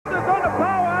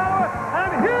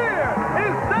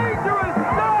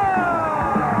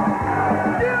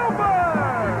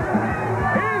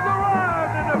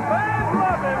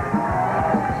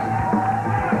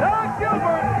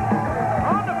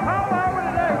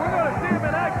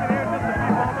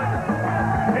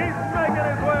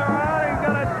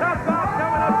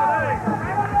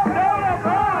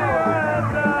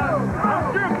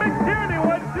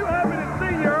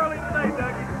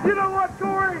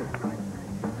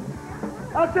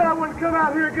I said I wouldn't come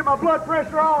out here and get my blood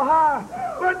pressure all high.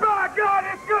 But by God,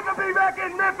 it's good to be back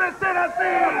in Memphis,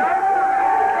 Tennessee.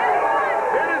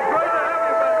 It is great to have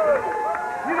you back.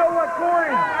 You know what, Corey?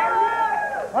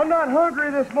 I'm not hungry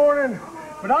this morning,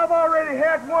 but I've already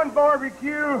had one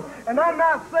barbecue, and I'm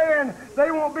not saying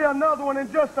there won't be another one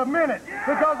in just a minute,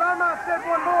 because I might set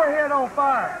one more head on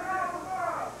fire.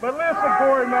 But listen,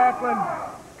 Corey Macklin,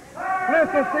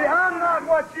 listen, see, I'm not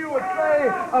what you would say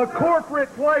a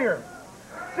corporate player.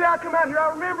 See, I come out here, I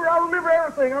remember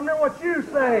everything. I remember what you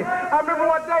say. I remember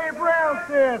what Dave Brown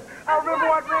said. I remember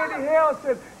what Randy Hale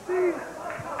said. See,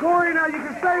 Corey, now you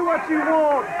can say what you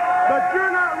want, but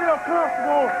you're not real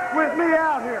comfortable with me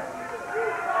out here.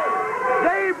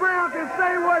 Dave Brown can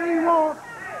say what he wants,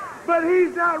 but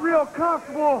he's not real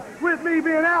comfortable with me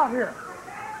being out here.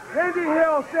 Randy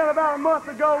Hale said about a month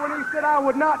ago when he said I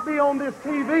would not be on this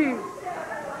TV,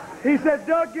 he said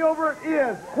Doug Gilbert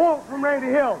is, quote from Randy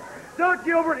Hale, Doug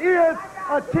Gilbert is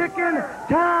a ticking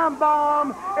time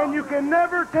bomb, and you can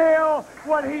never tell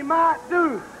what he might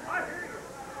do.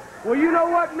 Well, you know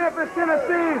what, Memphis,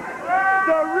 Tennessee?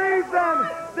 The reason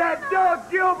that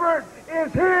Doug Gilbert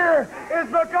is here is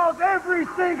because every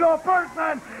single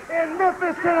person in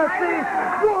Memphis, Tennessee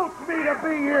wants me to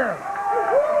be here.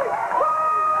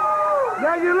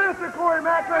 Now you listen, Corey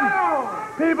Macklin.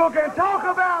 People can talk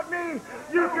about me,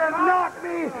 you can knock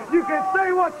me, you can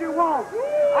say what you want.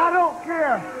 I don't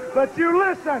care. But you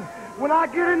listen, when I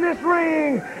get in this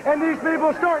ring and these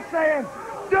people start saying,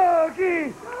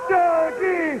 Dougie,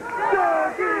 Dougie,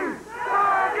 Dougie,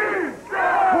 Dougie,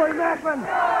 Corey Macklin,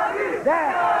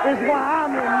 that is why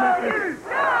I'm in Memphis.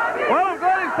 Well, I'm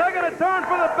glad he's taking a turn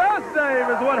for the best, Dave,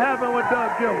 is what happened with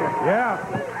Doug Gilbert. Yeah.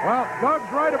 Well,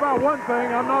 Doug's right about one thing.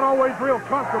 I'm not always real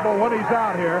comfortable when he's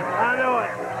out here. I know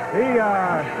it.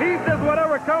 He says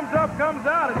whatever comes up, comes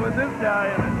out. It was this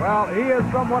guy. Well, he is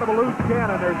somewhat of a loose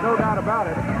cannon. There's no doubt about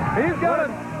it. He's got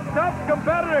a tough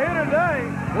competitor here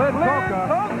today. Glen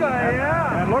Kulka,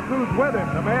 yeah. And look who's with him.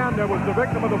 The man that was the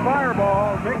victim of the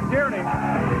fireball, Mick Tierney.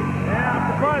 Yeah,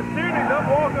 I'm surprised Tierney's up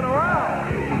walking around.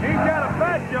 He's got a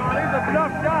bet, John. He's a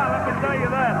tough guy, let me tell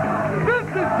you that. This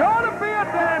is going to be a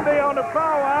dandy on the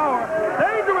Power Hour.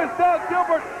 Dangerous Doug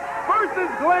Gilbert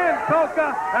versus Glen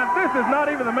Kulka, and this is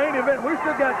not even the main event. We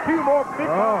still got two more big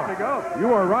ones to go.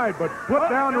 You are right, but put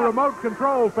down the remote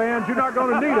control, fans. You're not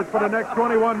going to need it for the next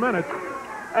 21 minutes.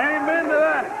 Amen to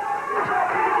that.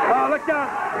 Oh, look out.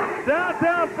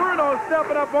 Downtown Bruno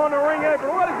stepping up on the ring apron.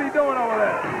 What is he doing over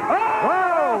there?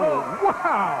 Oh!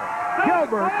 Wow!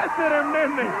 Gilbert blasted him,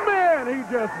 didn't he? Man, he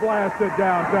just blasted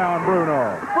downtown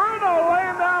Bruno. Bruno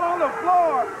laying down on the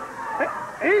floor.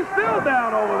 He's still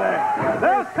down over there.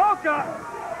 There's Kulka.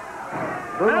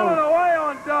 Hailing away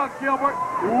on Doug Gilbert.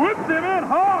 Whips him in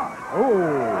hard. Oh,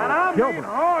 and I mean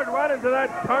hard right into that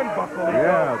turnbuckle.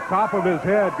 Yeah, top of his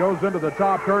head goes into the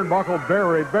top turnbuckle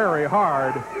very, very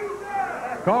hard.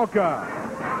 Kulka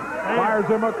fires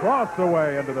him across the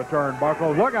way into the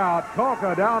turnbuckle. Look out,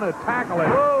 Kulka down to tackle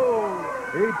him. Whoa.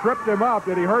 He tripped him up.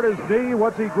 Did he hurt his knee?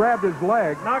 What's he grabbed his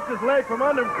leg? Knocked his leg from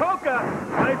under him. Kulka,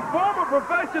 a former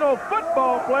professional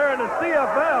football player in the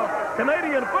CFL,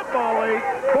 Canadian Football League,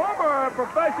 former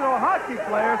professional hockey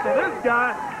player. So this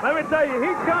guy, let me tell you,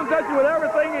 he comes at you with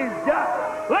everything he's got.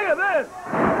 Look at this.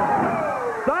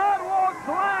 Sidewalk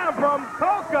slam from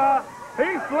Kulka. He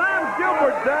slams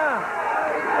Gilbert down.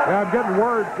 Yeah, I'm getting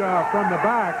word from the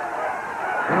back.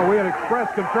 You know, we had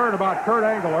expressed concern about Kurt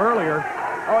Angle earlier.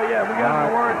 Oh, yeah, we got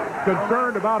the word.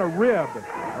 Concerned about a rib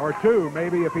or two,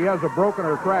 maybe, if he has a broken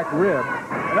or cracked rib.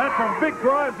 And that's from Big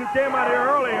Grimes, who came out here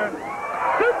earlier.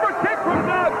 Super kick from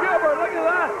Doug Gilbert. Look at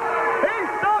that. He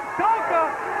stopped Kulka.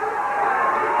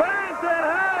 Fans said,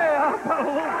 hey, how about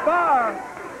a little fire?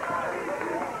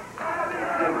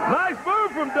 Nice move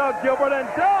from Doug Gilbert. And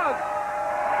Doug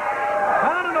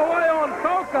pounding away on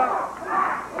Kulka.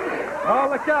 Oh,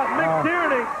 look out, Mick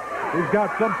Tierney. He's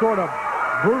got some sort of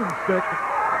broomstick.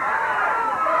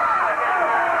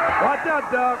 Watch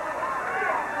out, Doug.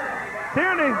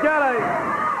 Tierney's got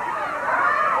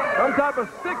some type of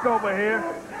stick over here.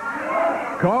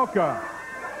 Kulka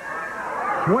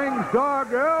swings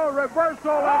Doug. Oh,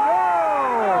 reversal and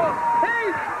oh!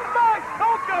 He smacked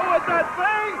Kulka with that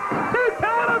thing. He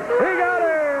got him. He got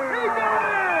it. He got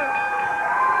it.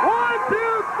 1,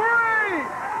 2,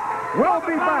 3. We'll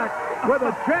be back with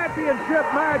a championship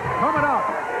match coming up.